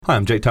Hi,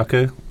 I'm Jake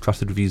Tucker,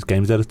 Trusted Reviews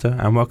Games Editor,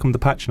 and welcome to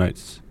Patch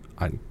Notes.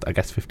 I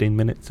guess 15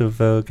 minutes of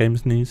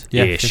games news.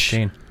 Yeah,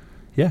 15.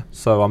 Yeah,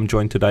 so I'm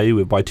joined today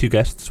by two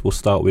guests. We'll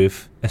start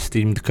with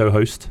esteemed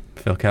co-host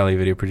Phil Kelly,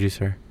 video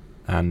producer.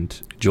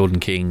 And Jordan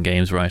King,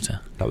 games writer.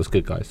 That was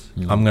good, guys.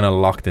 I'm going to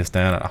lock this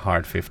down at a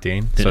hard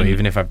 15. So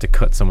even if I have to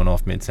cut someone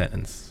off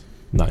mid-sentence.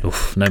 No.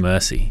 Oof, no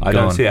mercy. I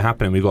don't see it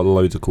happening. We've got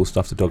loads of cool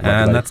stuff to talk about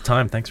And today. that's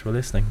time. Thanks for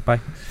listening. Bye.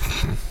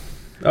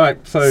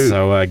 Alright,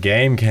 So a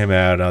game came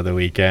out on the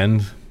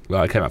weekend.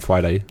 Well, it came out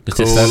Friday. It's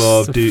Call just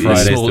of Duty. a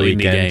Friday's small the indie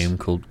weekend. game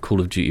called Call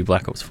of Duty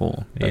Black Ops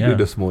 4. Don't do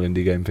the small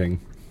indie game thing.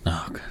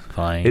 Oh,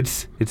 fine.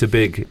 It's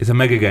a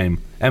mega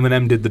game.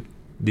 Eminem did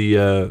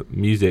the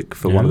music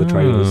for one of the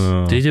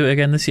trailers. Did he do it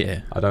again this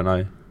year? I don't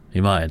know. He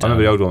might have I done.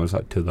 remember the old one was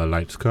like, "Till the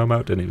lights come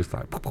out," and he was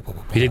like,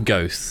 He did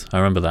Ghosts. I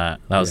remember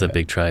that. That was Yeah. a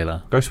big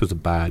trailer. Ghost was a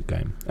bad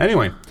game.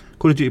 Anyway,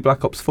 Call of Duty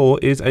Black Ops 4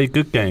 is a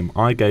good game.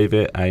 I gave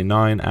it a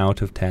 9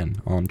 out of 10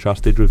 on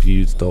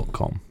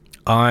trustedreviews.com.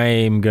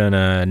 I'm going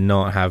to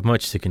not have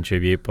much to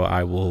contribute, but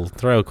I will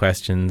throw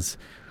questions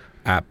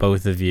at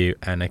both of you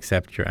and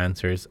accept your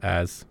answers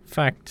as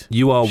fact.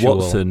 You are Sure.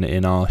 Watson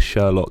in our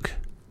Sherlock.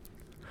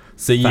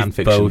 So you've Fan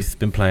fiction. both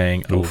been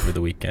playing Oof. over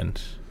the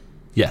weekend.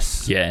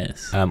 Yes.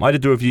 Yes. I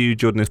did the review.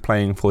 Jordan is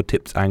playing for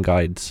tips and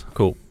guides.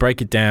 Cool.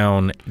 Break it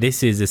down.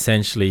 This is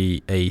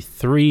essentially a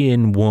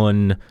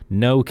 3-in-1,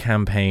 no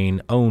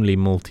campaign, only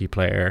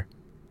multiplayer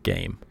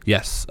game.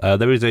 Yes.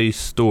 There is a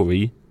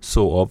story,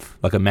 sort of,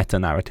 like a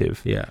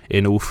meta-narrative Yeah.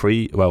 in all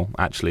three. Well,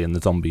 actually in the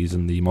zombies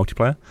and the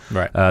multiplayer.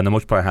 Right. And the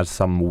multiplayer has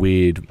some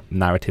weird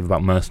narrative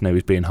about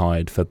mercenaries being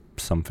hired for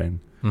something.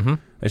 Mm-hmm.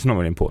 It's not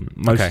really important.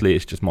 Mostly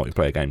it's just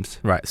multiplayer games.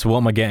 Right. So what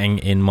am I getting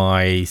in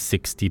my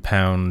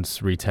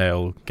 £60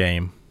 retail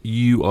game?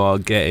 You are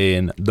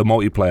getting the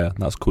multiplayer.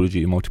 That's Call of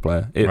Duty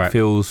multiplayer. It Right.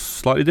 feels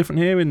slightly different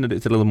here in that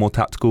it's a little more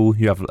tactical.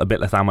 You have a bit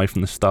less ammo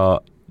from the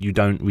start. You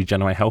don't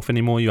regenerate health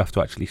anymore. You have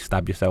to actually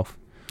stab yourself,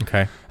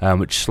 Okay.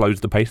 which slows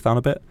the pace down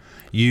a bit.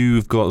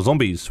 You've got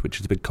zombies, which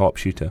is a big co-op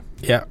shooter.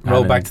 Yeah.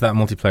 Roll And back to that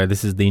multiplayer.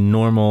 This is the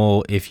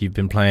normal, if you've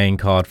been playing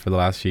COD for the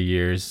last few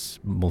years,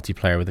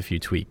 multiplayer with a few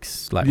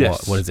tweaks. Like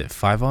Yes. what is it?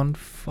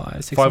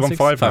 5-on-5? 6 5 on on 6?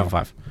 5 now.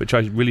 5-on-5. Which I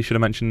really should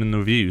have mentioned in the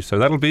review. So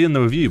that'll be in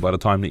the review by the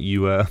time that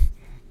you...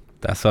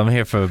 That's what I'm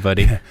here for,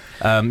 buddy.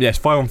 yes,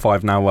 5 on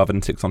 5 now rather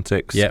than 6 on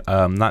 6. Yep.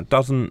 That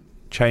doesn't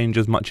change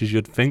as much as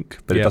you'd think,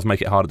 but it Yep. does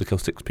make it harder to kill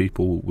 6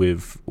 people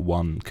with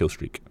 1 kill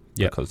streak.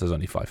 Yep. Because there's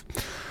only 5.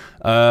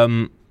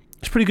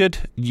 It's pretty good.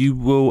 You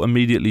will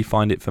immediately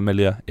find it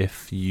familiar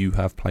if you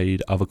have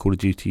played other Call of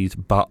Duties,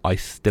 but I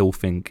still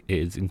think it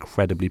is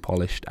incredibly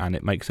polished and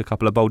it makes a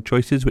couple of bold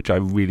choices, which I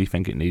really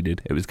think it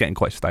needed. It was getting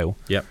quite stale.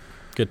 Yep.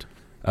 Good.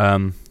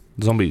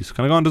 Zombies.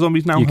 Can I go on to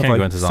zombies now? You Have can I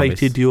go into zombies.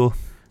 sated your...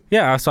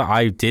 Yeah, so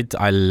I did.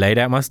 I laid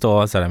out my stall.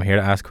 I said I'm here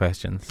to ask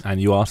questions.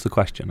 And you asked the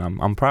question.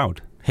 I'm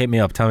proud. Hit me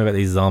up. Tell me about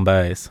these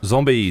zombies.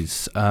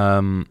 Zombies.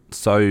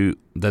 So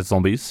there's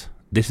zombies.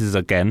 This is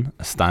again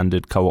a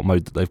standard co-op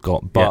mode that they've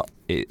got, but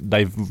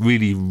they've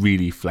really,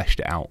 really fleshed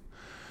it out.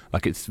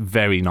 Like it's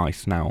very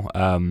nice now.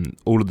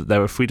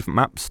 There are 3 different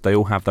maps. They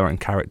all have their own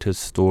characters,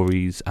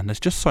 stories, and there's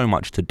just so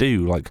much to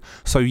do.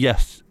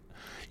 Yes,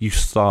 you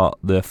start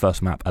the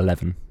first map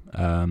 11.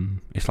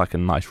 It's like a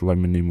nice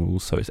Roman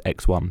numerals, so it's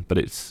X1, but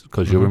it's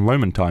because you're in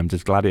Roman times.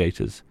 It's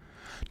gladiators.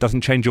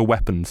 Doesn't change your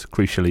weapons.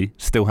 Crucially,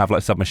 still have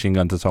like submachine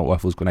guns, assault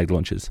rifles, grenade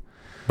launchers.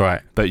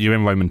 Right. But you're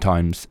in Roman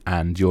times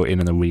and you're in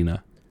an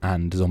arena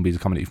and zombies are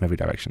coming at you from every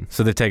direction.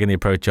 So they've taken the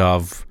approach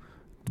of,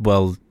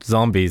 well,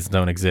 zombies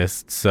don't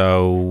exist,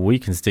 so we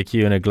can stick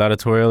you in a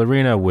gladiatorial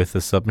arena with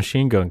a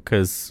submachine gun,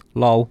 because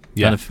lol.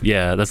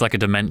 Yeah. There's like a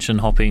dimension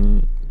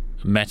hopping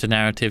meta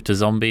narrative to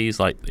zombies.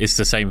 Like it's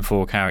the same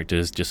 4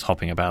 characters just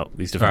hopping about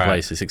these different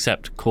places,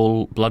 except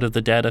Call Blood of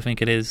the Dead, I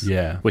think it is.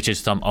 Yeah. Which is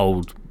some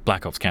old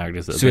Black Ops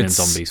characters that have So been in it's-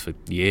 zombies for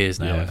years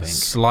now, I think.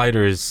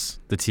 Sliders,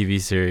 the TV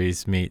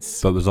series,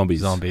 meets But with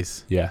zombies.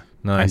 zombies. Yeah.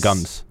 Nice. And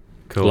guns.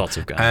 Cool. Lots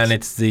of guns. And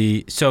it's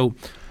the... So...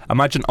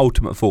 Imagine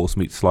Ultimate Force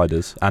meets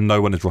Sliders and no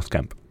one is Ross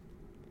Kemp.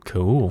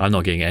 Cool. I'm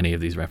not getting any of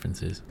these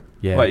references.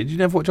 Yeah. Wait, did you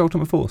never watch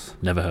Ultimate Force?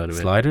 Never heard of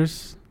it.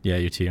 Sliders? Yeah,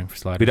 you're too young for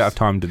sliders. We don't have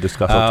time to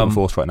discuss Ultimate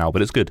Force right now,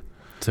 but it's good.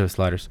 So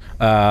sliders.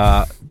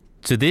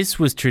 So this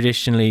was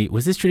traditionally...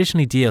 Was this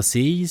traditionally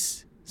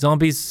DLCs?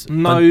 Zombies?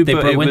 No, they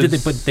but it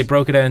was- they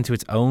broke it out into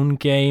its own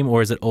game, or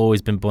has it always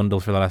been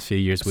bundled for the last few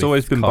years? It's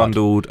always been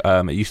bundled.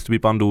 It used to be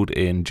bundled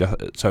in...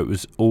 so it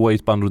was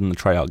always bundled in the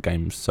Treyarch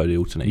games, so the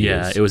alternate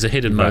Yeah, years. it was a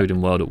hidden mode in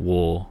World at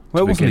War.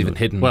 Well, it wasn't begin even with.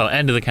 hidden. Well,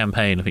 end of the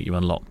campaign, I think you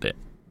unlocked it.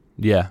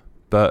 Yeah,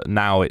 but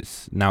now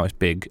it's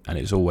big, and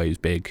it's always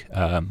big,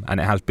 and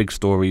it has big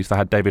stories. They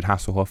had David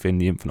Hasselhoff in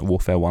the Infinite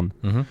Warfare one.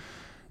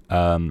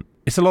 Mm-hmm.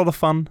 It's a lot of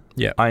fun.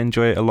 Yeah. I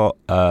enjoy it a lot.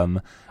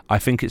 I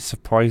think it's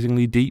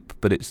surprisingly deep,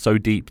 but it's so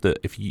deep that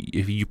if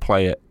you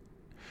play it,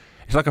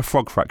 it's like a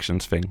Frog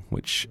Fractions thing,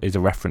 which is a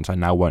reference I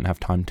now won't have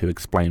time to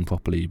explain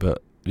properly,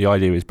 but the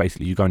idea is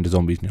basically you go into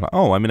zombies and you're like,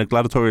 oh, I'm in a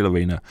gladiatorial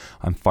arena,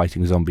 I'm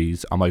fighting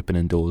zombies, I'm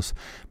opening doors.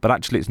 But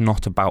actually it's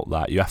not about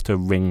that. You have to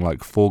ring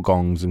like 4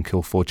 gongs and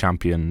kill 4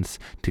 champions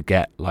to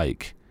get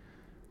like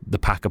the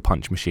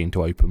pack-a-punch machine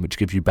to open, which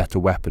gives you better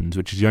weapons,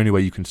 which is the only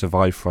way you can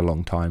survive for a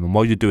long time. And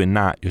while you're doing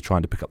that, you're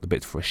trying to pick up the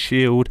bits for a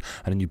shield,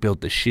 and then you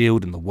build the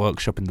shield in the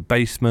workshop in the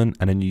basement,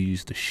 and then you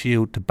use the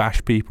shield to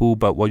bash people.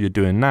 But while you're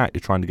doing that,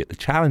 you're trying to get the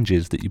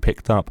challenges that you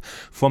picked up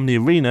from the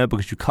arena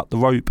because you cut the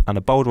rope and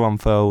a boulder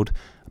unfurled.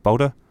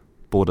 Border,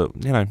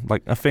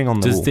 like a thing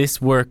on the wall. Does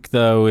this work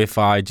though if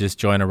I just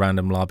join a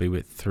random lobby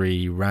with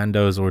 3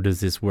 randos, or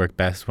does this work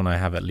best when I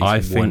have at least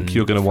one friend? I think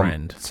you're going to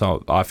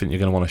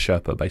want a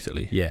Sherpa,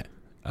 basically. Yeah.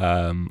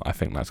 I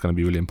think that's going to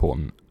be really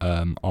important.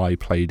 I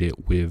played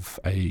it with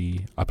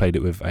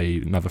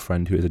another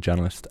friend who is a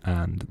journalist,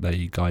 and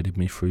they guided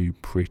me through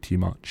pretty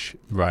much.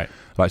 Right.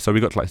 Like, so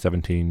we got to wave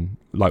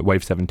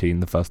 17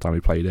 the first time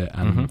we played it,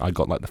 and I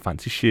got like the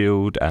fancy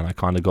shield, and I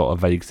kind of got a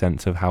vague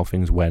sense of how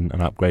things went,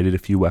 and upgraded a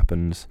few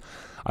weapons.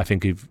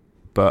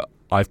 But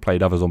I've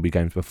played other zombie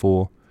games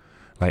before,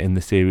 like in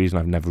the series, and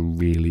I've never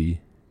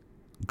really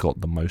got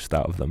the most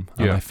out of them.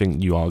 And I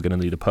think you are going to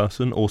need a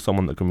person or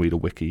someone that can read a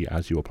wiki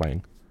as you are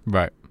playing.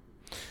 Right.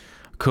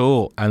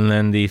 Cool. And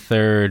then the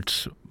third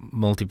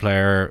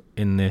multiplayer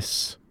in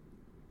this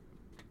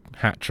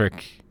hat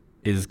trick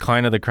is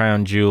kind of the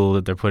crown jewel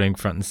that they're putting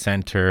front and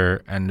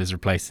center and is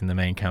replacing the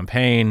main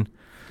campaign.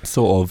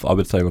 Sort of, I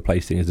would say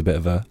replacing is a bit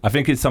of a... I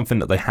think it's something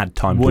that they had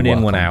time to work on. One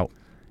in, one out.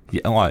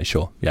 Yeah, all right,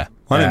 sure. Yeah.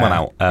 One in, one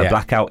out.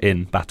 Blackout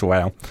in Battle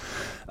Royale.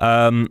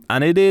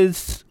 And it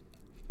is...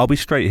 I'll be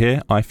straight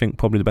here. I think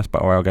probably the best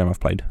Battle Royale game I've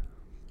played.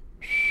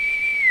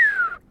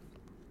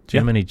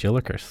 Too many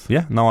Jillikers.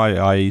 Yeah, no,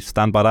 I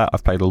stand by that.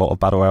 I've played a lot of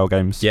Battle Royale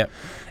games. Yep.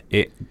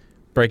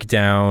 Break it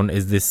down.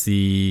 Is this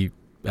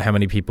how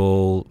many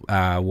people?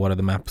 What are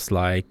the maps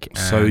like?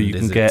 So you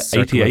can get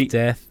Circle 88. Of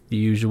Death, the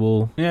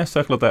usual. Yeah,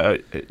 Circle of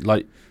Death.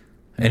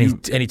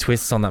 Any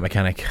twists on that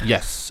mechanic?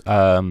 Yes.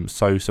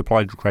 So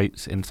supply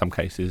crates in some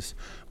cases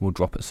will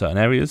drop at certain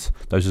areas.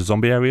 Those are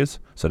zombie areas.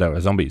 So there are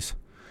zombies.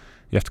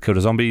 You have to kill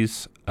the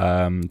zombies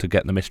to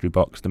get the mystery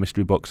box. The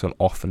mystery box will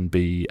often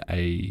be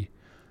a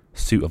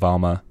suit of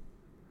armor,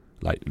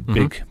 like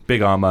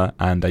big armor,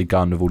 and a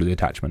gun with all of the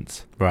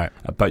attachments. Right.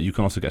 But you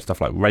can also get stuff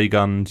like ray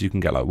guns. You can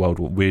get like World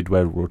War II.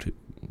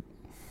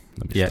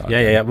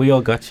 Yeah. We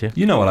all got you.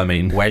 You know what I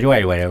mean. Where? The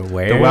weapons.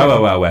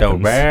 The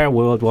rare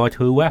World War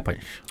II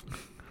weapons.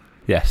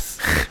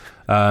 Yes.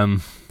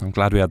 I'm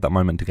glad we had that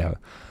moment together.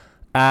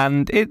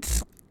 And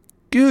it's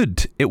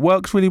good. It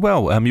works really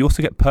well. You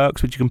also get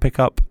perks which you can pick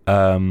up.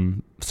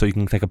 So you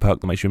can take a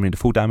perk that makes you immune to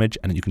full damage,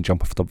 and then you can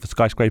jump off the top of a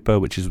skyscraper,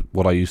 which is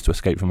what I used to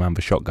escape from a man with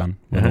a shotgun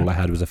when all I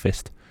had was a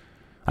fist.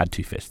 I had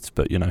 2 fists,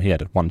 but he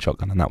had one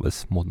shotgun, and that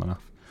was more than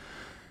enough.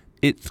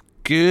 It's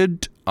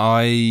good.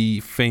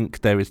 I think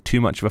there is too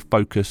much of a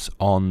focus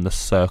on the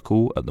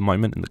circle at the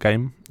moment in the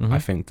game. I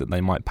think that they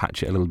might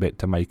patch it a little bit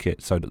to make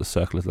it so that the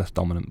circle is less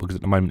dominant, because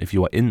at the moment, if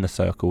you are in the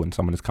circle and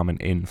someone is coming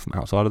in from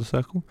outside of the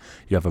circle,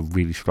 you have a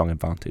really strong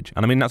advantage.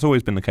 And I mean, that's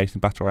always been the case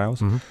in Battle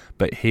Royales,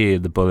 but here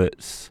the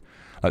bullets...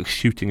 Like,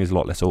 shooting is a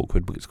lot less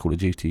awkward because it's Call of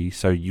Duty,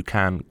 so you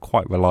can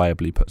quite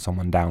reliably put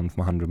someone down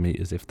from 100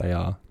 meters if they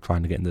are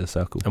trying to get into the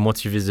circle. And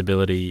what's your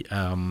visibility?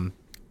 Are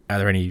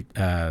there any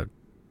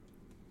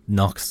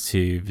knocks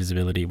to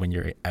visibility when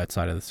you're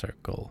outside of the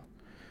circle?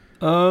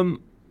 No.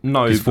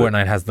 Because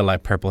Fortnite has the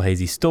purple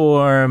hazy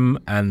storm,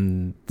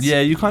 and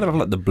you kind of have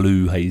like the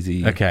blue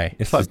hazy. Okay,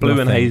 it's like blue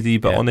and hazy,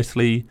 but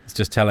honestly, it's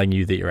just telling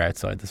you that you're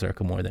outside the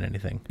circle more than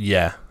anything.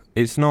 Yeah.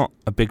 It's not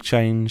a big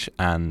change,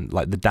 and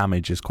like the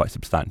damage is quite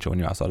substantial when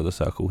you're outside of the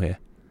circle here.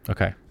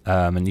 Okay.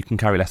 And you can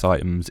carry less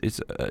items.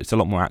 It's a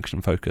lot more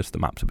action focused. The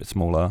map's a bit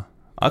smaller.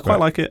 I quite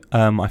like it.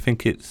 I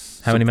think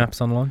it's... How many maps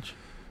on launch?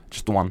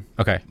 Just the one.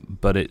 Okay.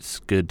 But it's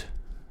good.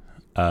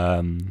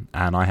 And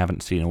I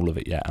haven't seen all of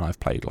it yet, and I've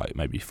played like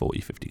maybe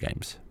 40, 50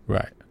 games.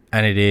 Right.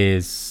 And it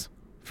is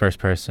first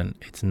person.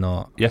 It's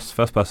not... Yes,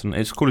 first person.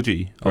 It's Call of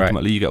Duty.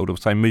 Ultimately, you get all the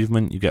same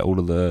movement. You get all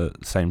of the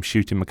same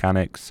shooting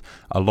mechanics.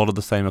 A lot of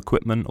the same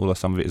equipment, although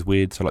some of it is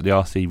weird. So like the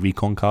RC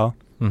recon car,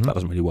 that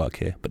doesn't really work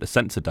here. But the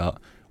sensor dart,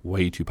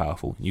 way too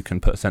powerful. You can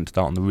put a sensor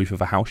dart on the roof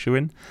of a house you're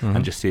in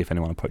and just see if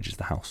anyone approaches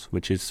the house,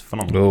 which is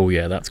phenomenal. Oh,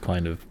 yeah, that's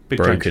kind of big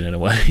broken change. in a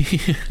way.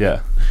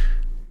 Yeah.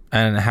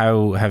 And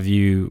how have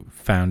you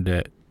found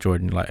it,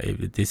 Jordan? Like,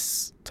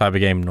 this type of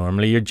game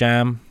normally your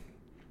jam?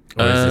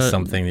 Or is this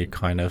something that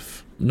kind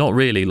of... Not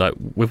really. Like,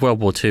 with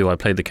World War II, I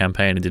played the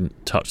campaign and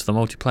didn't touch the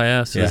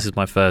multiplayer. So this is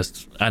my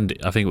first... And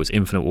I think it was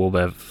Infinite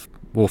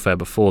Warfare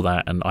before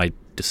that, and I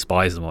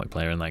despise the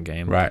multiplayer in that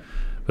game. Right.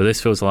 But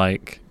this feels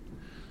like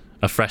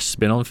a fresh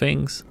spin on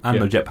things. And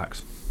no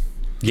jetpacks.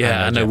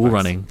 Yeah, and no wall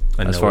running,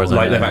 as far as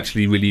I know. They've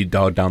actually really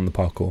dialed down the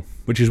parkour,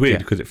 which is weird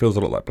because it feels a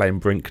lot like playing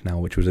Brink now,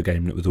 which was a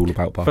game that was all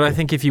about parkour. But I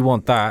think if you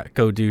want that,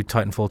 go do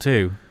Titanfall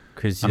 2.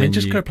 I mean,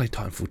 just go play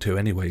Titanfall 2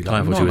 anyway.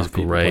 Titanfall 2 is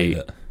great.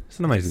 It's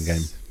an amazing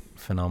game.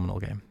 Phenomenal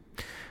game.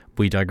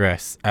 We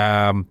digress.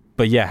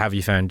 But yeah, have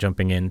you found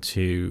jumping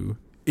into...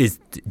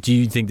 Do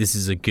you think this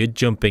is a good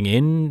jumping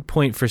in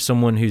point for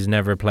someone who's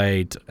never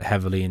played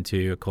heavily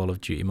into a Call of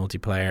Duty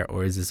multiplayer,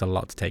 or is this a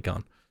lot to take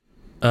on?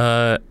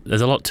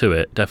 There's a lot to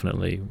it,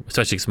 definitely.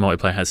 Especially because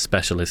multiplayer has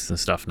specialists and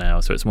stuff now,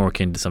 so it's more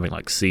akin to something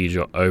like Siege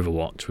or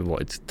Overwatch with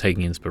what it's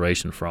taking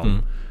inspiration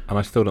from. And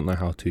I still don't know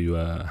how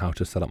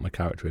to set up my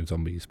character in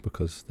Zombies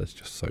because there's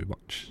just so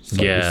much. It's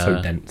Yeah,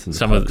 so dense. And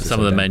some of the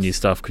dense. menu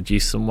stuff could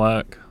use some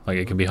work. Like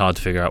it can be hard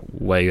to figure out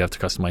where you have to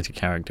customize your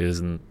characters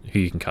and who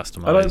you can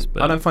customize.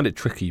 I don't find it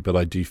tricky, but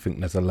I do think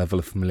there's a level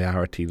of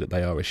familiarity that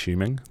they are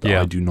assuming that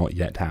Yeah. I do not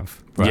yet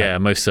have. Yeah,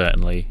 most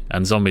certainly.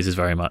 And Zombies is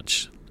very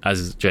much,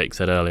 as Jake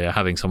said earlier,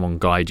 having someone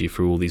guide you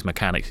through all these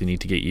mechanics you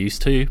need to get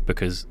used to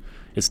because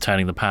it's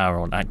turning the power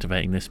on,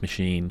 activating this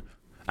machine.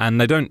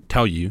 And they don't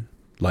tell you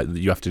like that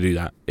you have to do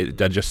that.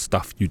 They're just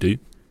stuff you do.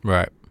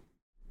 Right.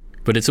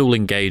 But it's all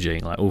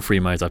engaging, like all 3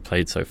 modes I've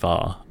played so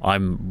far.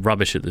 I'm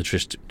rubbish at the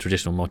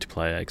traditional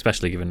multiplayer,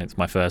 especially given it's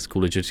my first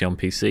Call of Duty on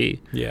PC.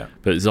 Yeah.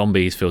 But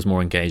Zombies feels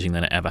more engaging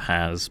than it ever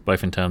has,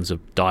 both in terms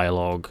of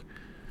dialogue,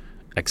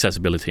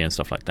 accessibility and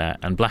stuff like that.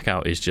 And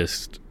Blackout is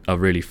just a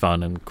really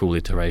fun and cool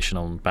iteration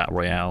on Battle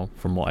Royale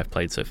from what I've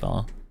played so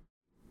far.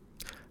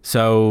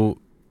 So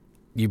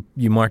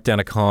you marked down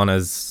a con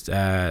as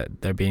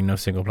there being no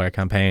single player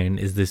campaign.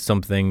 Is this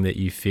something that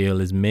you feel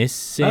is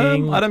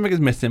missing? I don't think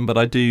it's missing, but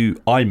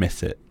I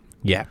miss it.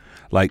 Yeah.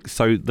 Like,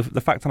 so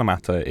the fact of the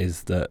matter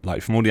is that,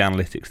 like, from all the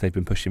analytics they've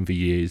been pushing for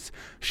years,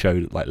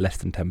 show that, like, less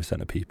than 10%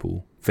 of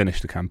people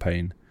finish the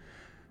campaign.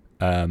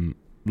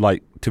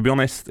 Like, to be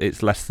honest,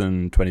 it's less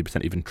than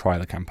 20% even try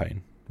the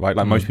campaign, right?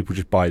 Like, most people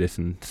just buy this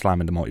and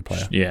slam into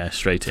multiplayer. Yeah,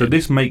 straight So in.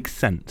 this makes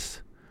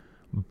sense.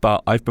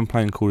 But I've been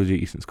playing Call of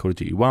Duty since Call of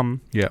Duty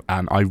 1,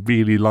 and I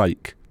really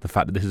like the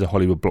fact that this is a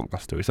Hollywood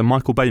blockbuster. It's a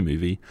Michael Bay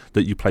movie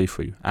that you play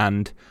through,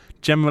 and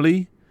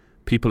generally,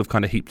 people have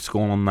kind of heaped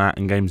scorn on that,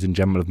 and games in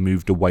general have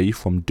moved away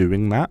from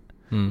doing that.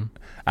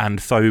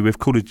 And so with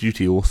Call of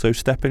Duty also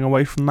stepping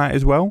away from that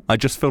as well, I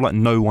just feel like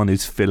no one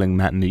is filling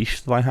that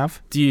niche that I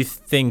have. Do you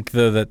think,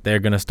 though, that they're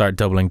going to start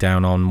doubling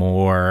down on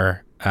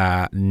more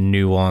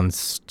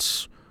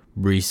nuanced,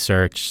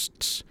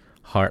 researched,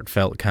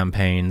 heartfelt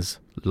campaigns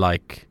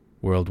like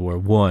World War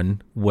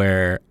One,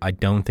 where I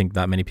don't think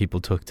that many people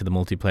took to the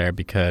multiplayer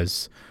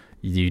because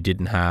you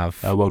didn't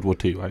have World War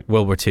Two, right?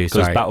 World War Two,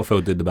 Because sorry.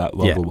 Battlefield did about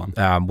World War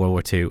One. World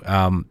War Two.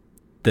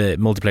 The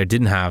multiplayer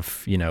didn't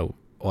have,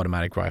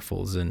 automatic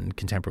rifles and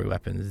contemporary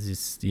weapons.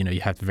 It's,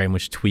 you have to very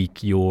much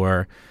tweak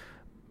your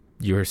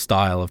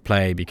style of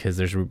play because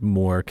there's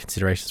more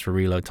considerations for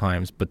reload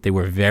times, but they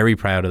were very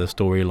proud of the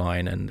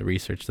storyline and the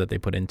research that they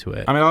put into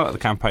it. I mean, I like the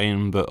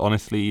campaign, but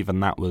honestly,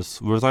 even that was...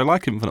 Whereas I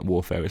like Infinite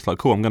Warfare. It's like,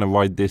 cool, I'm going to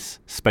ride this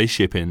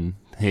spaceship in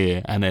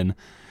here, and then...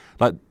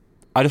 like,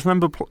 I just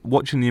remember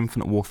watching the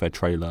Infinite Warfare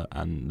trailer,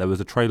 and there was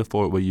a trailer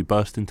for it where you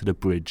burst into the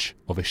bridge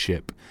of a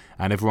ship,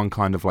 and everyone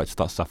kind of like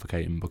starts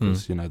suffocating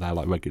because, they're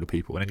like regular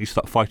people. And then you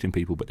start fighting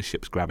people, but the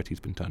ship's gravity's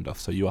been turned off,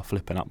 so you are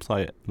flipping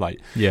upside. Like,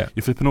 you're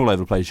flipping all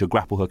over the place, you're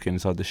grapple hooking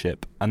inside the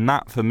ship. And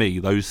that, for me,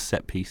 those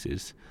set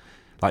pieces,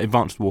 like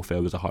Advanced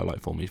Warfare was a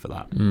highlight for me for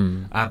that.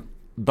 And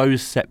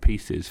those set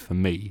pieces, for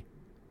me,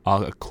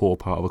 are a core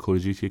part of a Call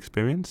of Duty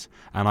experience.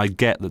 And I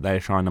get that they're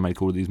trying to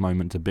make all of these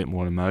moments a bit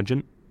more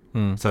emergent,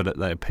 so that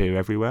they appear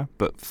everywhere.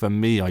 But for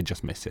me, I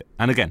just miss it.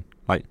 And again,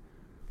 like,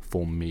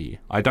 for me,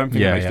 I don't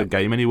think it makes the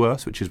game any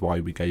worse, which is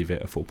why we gave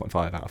it a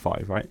 4.5 out of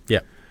 5, right?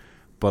 Yeah.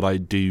 But I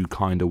do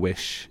kind of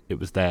wish it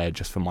was there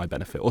just for my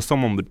benefit, or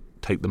someone would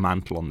take the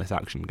mantle on this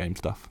action game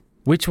stuff.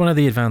 Which one of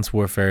the Advanced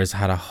Warfares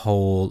had a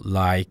whole,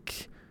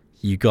 like,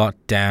 you got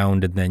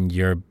downed and then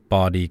your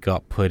body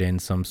got put in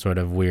some sort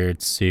of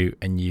weird suit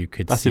and you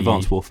could That's see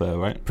Advanced Warfare,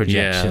 right?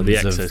 projections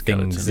the of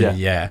things.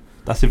 Yeah.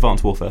 That's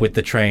Advanced Warfare. With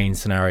the train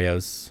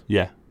scenarios.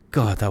 Yeah.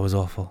 God, that was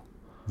awful.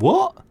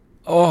 What?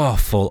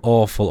 Awful.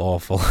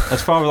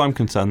 As far as I'm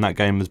concerned, that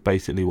game was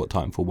basically what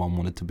Titanfall 1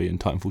 wanted to be, and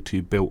Titanfall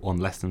 2 built on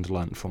lessons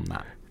learned from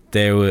that.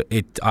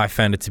 I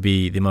found it to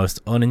be the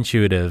most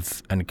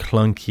unintuitive and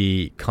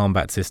clunky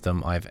combat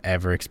system I've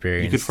ever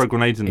experienced. You could throw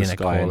grenades in the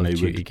sky and they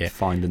would game.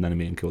 find an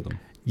enemy and kill them.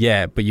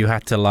 Yeah, but you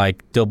had to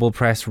like double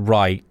press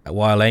right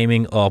while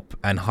aiming up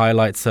and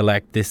highlight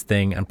select this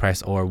thing and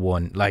press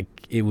R1.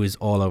 Like, it was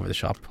all over the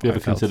shop. Have you ever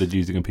considered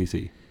using a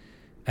PC?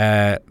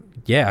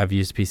 Yeah, I've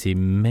used PC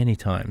many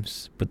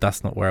times, but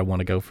that's not where I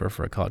want to go for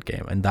a COD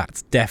game, and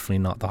that's definitely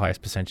not the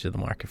highest percentage of the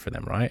market for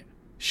them, right?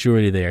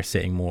 Surely they are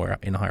sitting more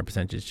in a higher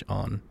percentage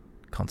on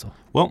console.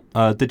 Well,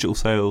 digital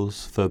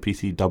sales for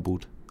PC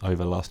doubled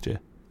over last year.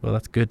 Well,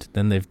 that's good.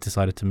 Then they've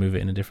decided to move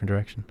it in a different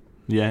direction.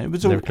 Yeah, it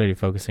was. They're clearly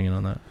focusing in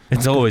on that.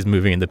 It's always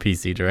moving in the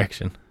PC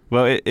direction.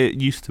 Well, it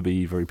used to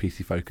be very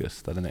PC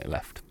focused, and then it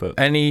left. But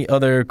any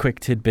other quick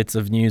tidbits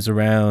of news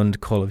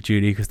around Call of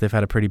Duty, because they've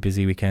had a pretty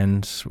busy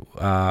weekend?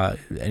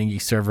 Any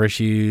server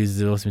issues?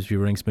 It all seems to be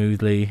running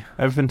smoothly.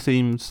 Everything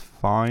seems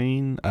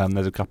fine.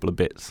 There's a couple of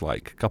bits,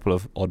 like a couple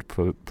of odd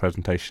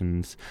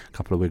presentations, a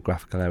couple of weird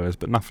graphical errors,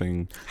 but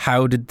nothing.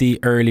 How did the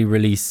early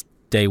release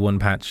day one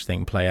patch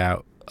thing play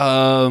out?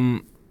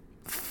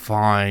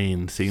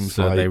 Fine, seems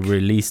so like. They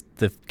released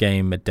the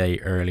game a day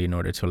early in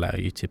order to allow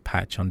you to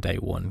patch on day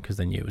one, because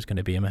they knew it was going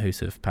to be a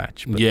massive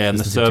patch. But yeah, and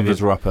the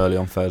servers were up early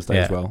on Thursday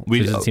as well.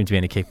 There doesn't seem to be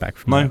any kickback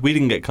from that. We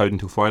didn't get code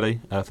until Friday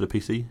for the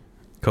PC.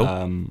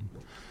 Cool.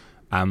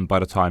 And by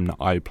the time that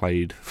I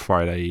played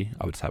Friday,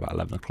 I would say about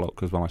 11 o'clock,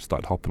 because when I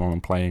started hopping on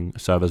and playing,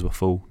 servers were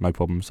full, no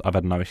problems. I've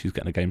had no issues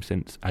getting a game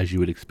since, as you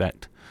would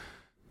expect.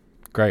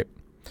 Great.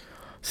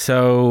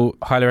 So,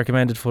 highly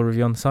recommended, full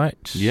review on the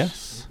site?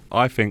 Yes.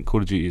 I think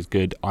Call of Duty is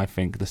good. I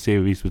think the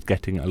series was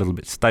getting a little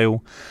bit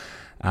stale,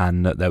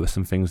 and that there were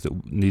some things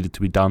that needed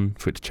to be done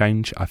for it to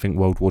change. I think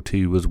World War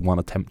II was one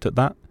attempt at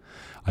that.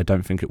 I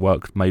don't think it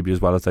worked maybe as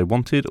well as they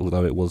wanted,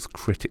 although it was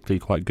critically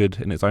quite good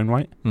in its own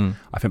right.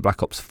 I think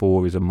Black Ops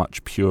 4 is a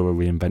much purer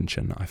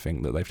reinvention. I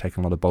think that they've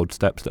taken a lot of bold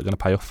steps that are going to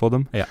pay off for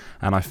them. Yeah.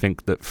 And I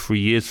think that 3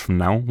 years from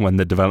now, when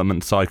the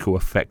development cycle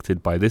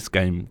affected by this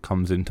game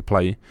comes into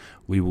play,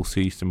 we will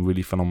see some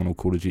really phenomenal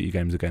Call of Duty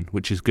games again,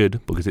 which is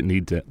good because it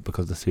needs it,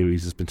 because the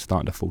series has been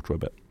starting to falter a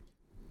bit.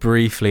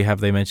 Briefly,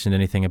 have they mentioned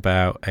anything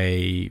about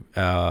a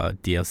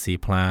DLC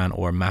plan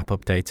or map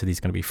update? So these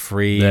going to be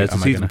free? There's a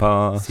season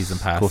pass. Season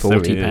pass.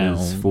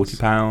 £40.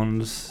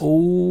 £40.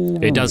 Oh,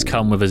 It does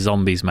come with a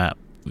zombies map.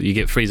 You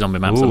get 3 zombie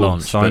maps at Ooh,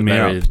 launch. sign me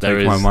up.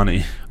 Take my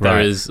money. There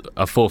Right. is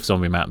a 4th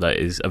zombie map that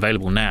is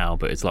available now,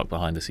 but it's locked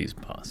behind the season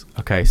pass.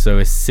 Okay, so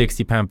a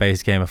 £60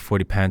 base game, a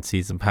 £40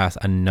 season pass,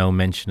 and no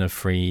mention of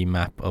free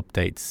map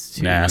updates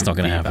to Nah, it's not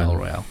gonna the happen. Battle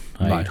Royale.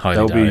 I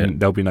highly doubt it.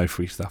 There'll be no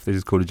free stuff. This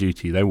is Call of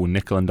Duty. They will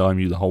nickel and dime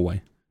you the whole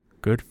way.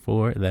 Good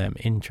for them.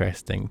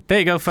 Interesting. There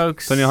you go,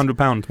 folks. It's only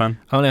 £100, man.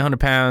 Only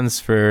 £100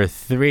 for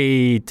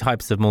 3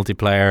 types of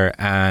multiplayer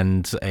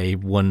and a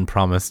one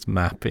promised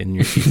map in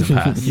your season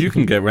pass. You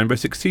can get Rainbow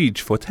Six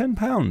Siege for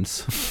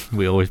 £10.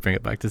 We always bring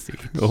it back to Siege.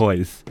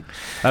 Always.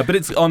 But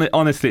it's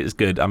honestly, it's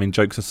good. I mean,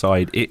 jokes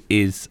aside, it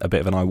is a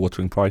bit of an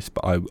eye-watering price,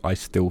 but I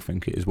still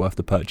think it is worth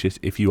the purchase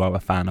if you are a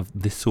fan of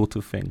this sort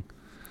of thing.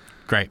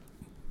 Great.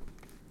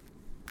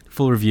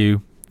 Full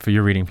review for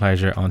your reading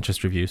pleasure on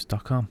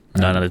justreviews.com.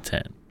 9 out of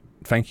 10.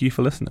 Thank you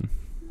for listening.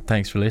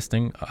 Thanks for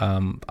listening.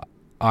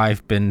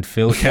 I've been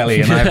Phil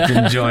Kelly, and I've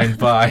been joined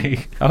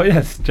by... Oh,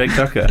 yes, Jake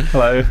Tucker.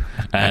 Hello.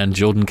 And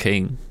Jordan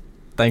King.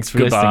 Thanks for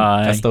Goodbye.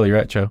 listening. That's still your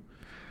retro.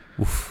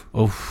 Oof.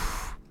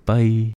 Oof. Bye.